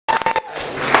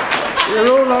You're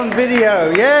all on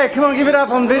video. Yeah, come on, give it up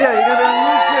on video. You're going to be on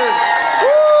YouTube. Woo!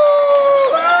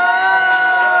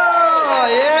 Oh,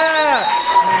 yeah.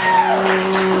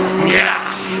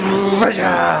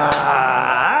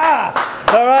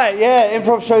 All right, yeah,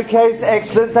 improv showcase,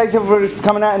 excellent. Thanks everybody for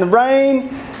coming out in the rain.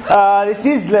 This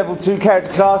is level 2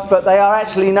 character class, but they are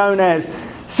actually known as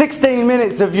 16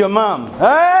 minutes of your mum.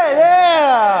 Hey,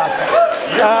 yeah!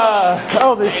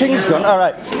 Oh, the thing's gone. All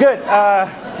right, good.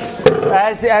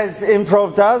 As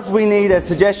improv does, we need a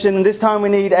suggestion, and this time we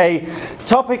need a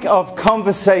topic of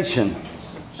conversation.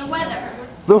 The weather.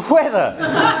 The weather.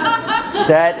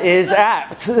 That is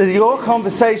apt. Your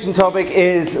conversation topic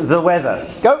is the weather.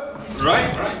 Go. Right.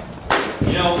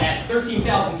 You know, at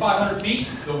 13,500 feet,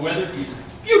 the weather is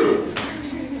beautiful.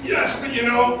 Yes, but you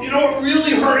know what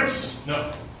really hurts?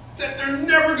 No. That they're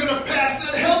never going to pass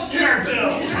that health care bill.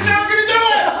 They're never going to do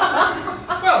it!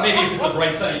 Well, maybe if it's a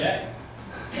bright sunny day.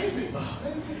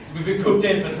 We've been cooped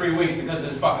in for 3 weeks because of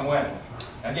this fucking weather.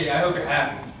 I hope you're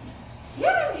happy.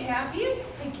 Yeah, I'm happy.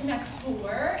 I can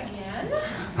afford again.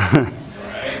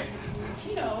 Right.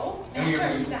 You know, And match our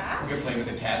we're socks. gonna play with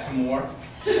the cat some more.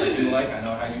 Like you like. I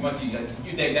know how much you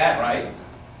dig that, right?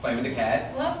 Play with the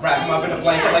cat. Love Wrap him up in a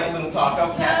blanket cat. like a little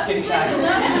taco. Cat, kitty taco.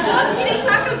 Love kitty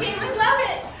taco game. I love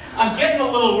it. I'm getting a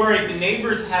little worried. The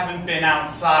neighbors haven't been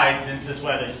outside since this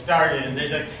weather started, and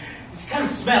there's this kind of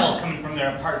smell coming from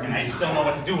their apartment. I just don't know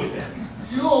what to do with it.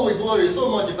 You always worry so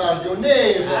much about your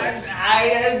neighbors.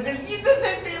 They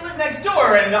live next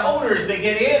door, and the odors they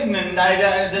get in, and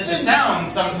the sound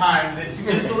sometimes. It's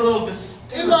just a little.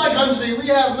 In my country, we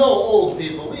have no old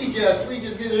people. We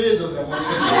just get rid of them when we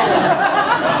get older.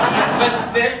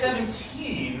 But they're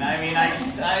 17. I mean,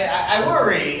 I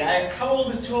worry. How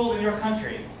old is too old in your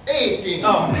country? 18.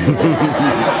 Oh. You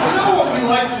know what we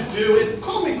like to do?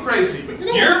 Call me crazy, but you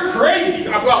know You're crazy!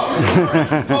 Well,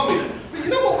 call me that. But you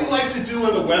know what we like to do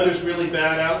when the weather's really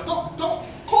bad out? Don't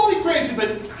call me crazy,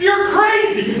 but You're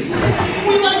crazy!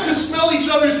 we like to smell each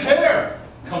other's hair.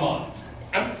 Come on.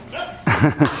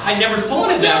 I never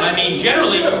thought of that. I mean,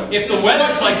 generally, if the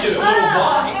weather's like just a little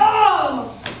dry.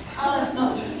 Oh, that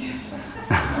smells really good.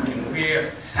 Fucking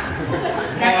weird.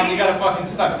 Mom, you gotta fucking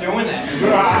stop doing that.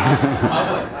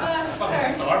 Public.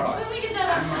 Fucking Starbucks. Let me get that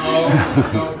on.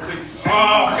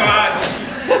 Oh, God.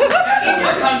 In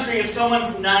your country, if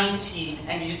someone's 19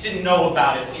 and you just didn't know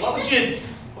about it, what would you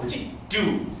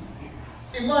do?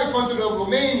 In my country of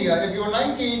Romania, if you're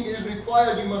 19, it is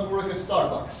required you must work at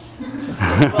Starbucks.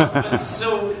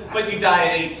 But you die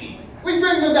at 18. We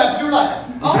bring them back to life.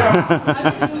 Oh, how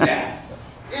do you do that?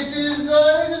 It is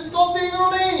called being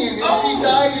Romanian. If you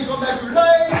die, you come back to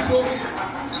life.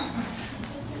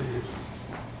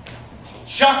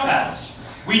 Shock paddles.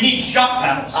 We need shock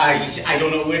paddles. I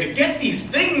don't know where to get these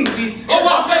things. Oh,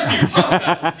 well, thank you. Shock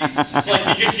paddles. Jesus, it's like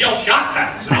you just yell shock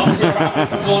paddles and all of a sudden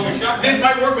people over shock paddles. This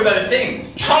might work with other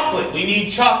things. Chocolate. We need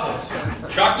chocolate.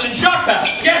 Chocolate and shock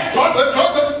paddles. Yes. Chocolate.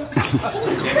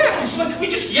 Yeah, it's like we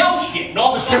just yell shit and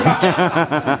all of a sudden.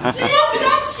 She yelled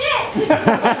that shit.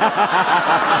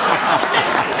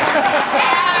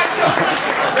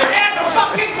 And the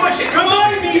fucking push it.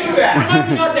 Remind me to do that. Remind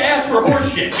me not to ask for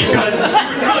horse shit because you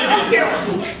would really do it.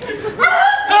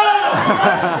 Oh!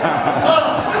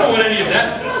 I don't want any of that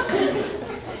stuff.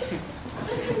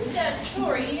 Listen, Seb,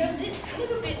 sorry, you're a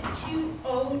little bit too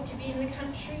old to be in the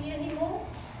country anymore.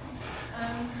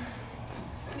 I'm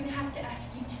gonna have to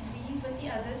ask you to leave with the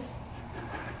others.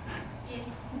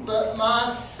 Yes. But my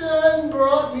son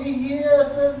brought me here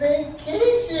for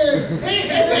vacation. Hey,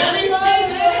 Daddy, how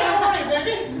are you,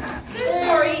 baby? So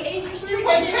sorry, age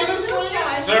restrictions.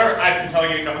 Sir, I've been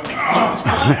telling you to come with me. Come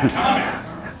on.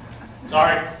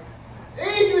 Sorry.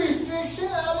 Age restriction?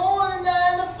 I'm only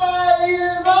 9 to 5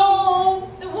 years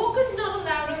old. The walker's not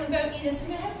allowed on the boat either, so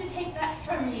I'm gonna have to take that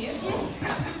from you. Yes.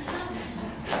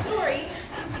 Sorry.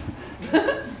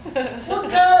 What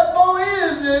kind of boat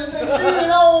is this that treat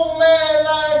an old man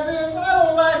like this? I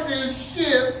don't like this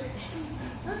shit.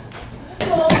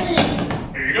 What I mean?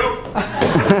 Here you go.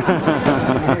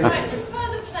 Right, just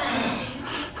follow the plan, see?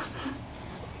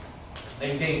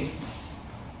 Hey, Dane,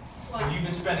 What? have you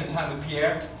been spending time with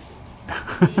Pierre?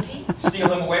 Easy. Steal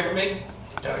him away from me?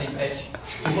 Dirty bitch.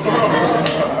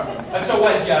 So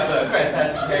what if you have a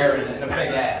fantastic hair and a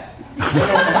big ass?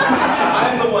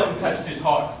 I'm the one who touched his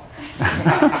heart.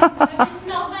 Have you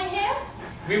smelled my hair?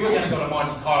 We were going to go to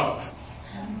Monte Carlo.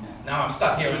 Now I'm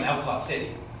stuck here in Elcott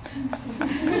City.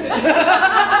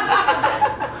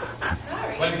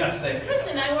 Sorry. What have you got to say?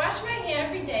 Listen, I wash my hair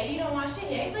every day. You don't wash your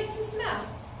hair. It likes to smell.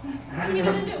 What are you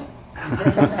gonna do?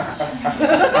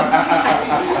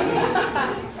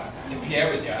 If Pierre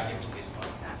was here, I'd give him his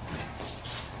money.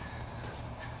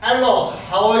 Hello,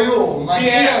 how are you? My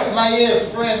dear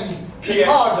friend, Pierre,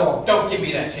 Ricardo. don't give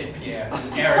me that shit, Pierre.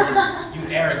 You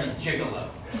arrogant gigolo.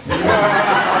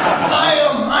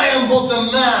 I am but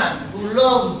a man who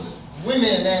loves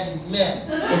women and men.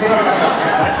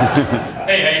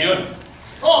 Hey, how you doing?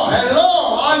 Oh,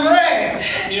 hello, Andre.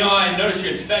 You know, I noticed you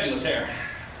had fabulous hair.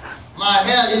 My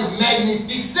hair is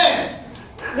magnificent.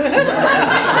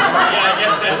 Yeah, I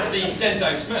guess that's the scent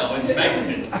I smell. It's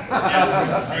magnificent.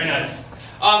 Yes, very nice.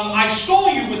 I saw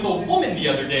you with a woman the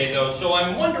other day, though, so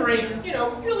I'm wondering, you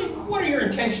know, really, what are your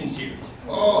intentions here?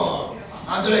 Oh,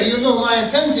 Andre, you know my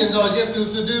intentions are just to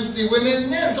seduce the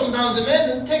women and sometimes the men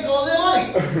and take all their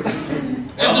money.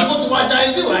 That's what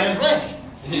I do. I am French.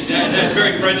 That's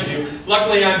very French of you.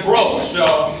 Luckily, I'm broke, so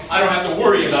I don't have to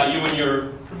worry about you and your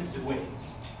permissive ways.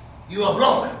 You are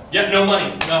broke. Yep, no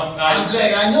money. No,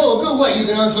 Andre, I know a good way you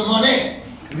can earn some money.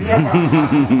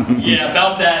 Yeah,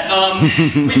 about that.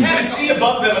 We've had to see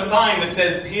above them a sign that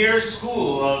says Pierre's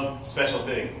School of Special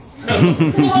Things. For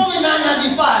only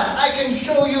 $9.95, I can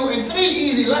show you in 3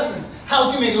 easy lessons how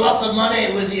to make lots of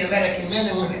money with the American men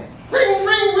and women. Ring,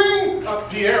 ring, ring!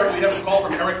 Pierre, we have a call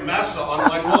from Eric Massa on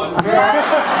line 1.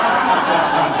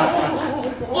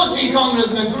 Put the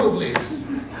congressman through, please.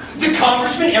 The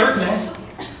Congressman Eric Massa?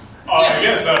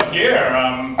 Yes, Pierre,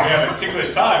 we had a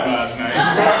ticklish time last night.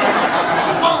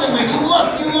 Congressman, you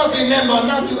must remember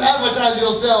not to advertise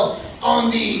yourself on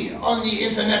the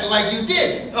internet like you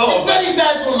did. Oh, it's very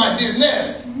bad for my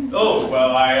business. Oh,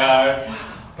 well,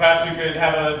 perhaps we could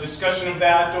have a discussion of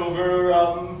that over,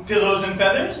 pillows and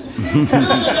feathers?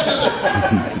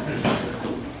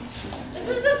 This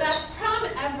is the best prom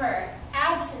ever.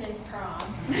 Abstinence prom.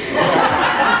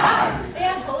 They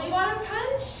have holy water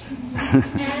punch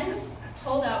and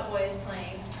holdout boys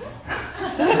playing.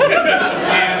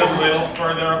 Stand a little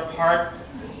further apart.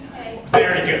 Okay.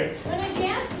 Very good. When I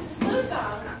dance, it's a slow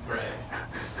song. Great.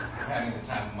 Having the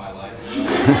time of my life.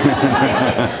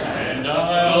 And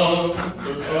oh,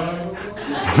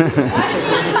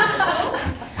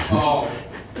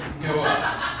 go up.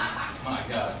 My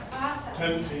God. Awesome.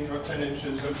 10 feet or 10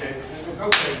 inches, okay.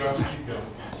 Okay, girl, keep going.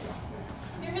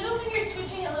 Your middle finger's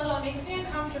twitching a little. It makes me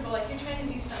uncomfortable, like you're trying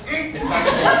to do something. It's not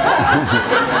gonna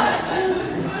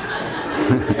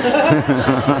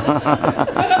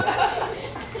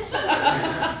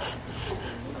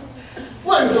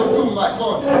Welcome to my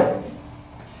country.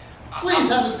 Please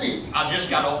have a seat. I just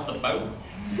got off the boat.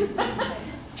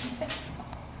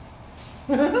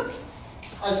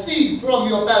 I see from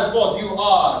your passport you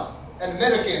are an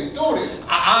American tourist.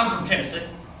 I'm from Tennessee.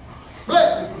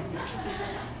 Black.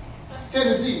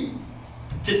 Tennessee.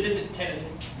 Tennessee.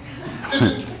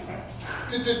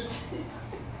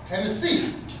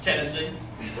 Tennessee. Tennessee.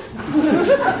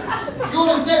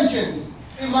 Your intentions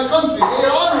in my country, they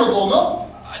are honorable, no?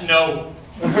 No.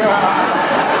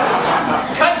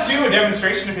 Cut to a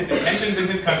demonstration of his intentions in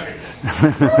his country.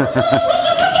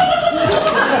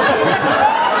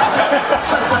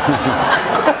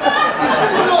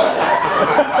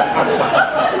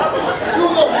 You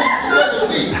know, Mr.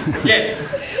 Tennessee, Yeah.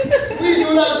 we do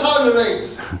not tolerate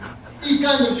these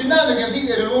kinds of shenanigans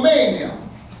here in Romania.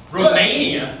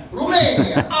 Romania?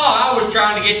 Romania. Oh, I was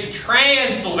trying to get to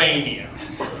Transylvania.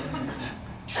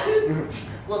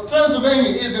 Well,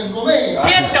 Transylvania is in Romania.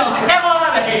 Get the hell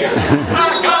out of here!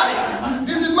 I got it!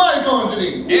 This is my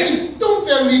country. Please don't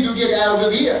tell me to get out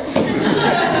of here.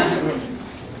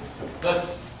 Look,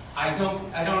 I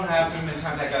don't have too many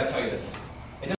times I gotta tell you this.